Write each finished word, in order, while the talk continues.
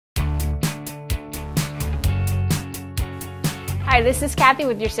Hi, this is Kathy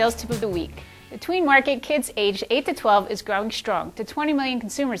with your sales tip of the week. The Tween Market, kids aged 8 to 12, is growing strong, to 20 million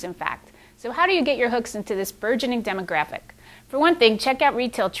consumers in fact. So how do you get your hooks into this burgeoning demographic? For one thing, check out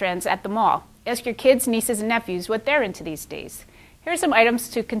retail trends at the mall. Ask your kids, nieces, and nephews what they're into these days. Here are some items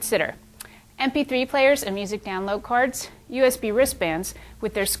to consider. MP3 players and music download cards, USB wristbands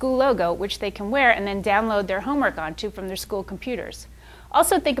with their school logo, which they can wear and then download their homework onto from their school computers.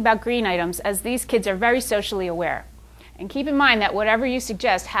 Also think about green items, as these kids are very socially aware. And keep in mind that whatever you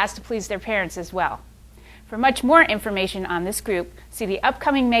suggest has to please their parents as well. For much more information on this group, see the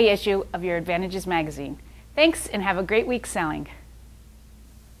upcoming May issue of your Advantages magazine. Thanks, and have a great week selling.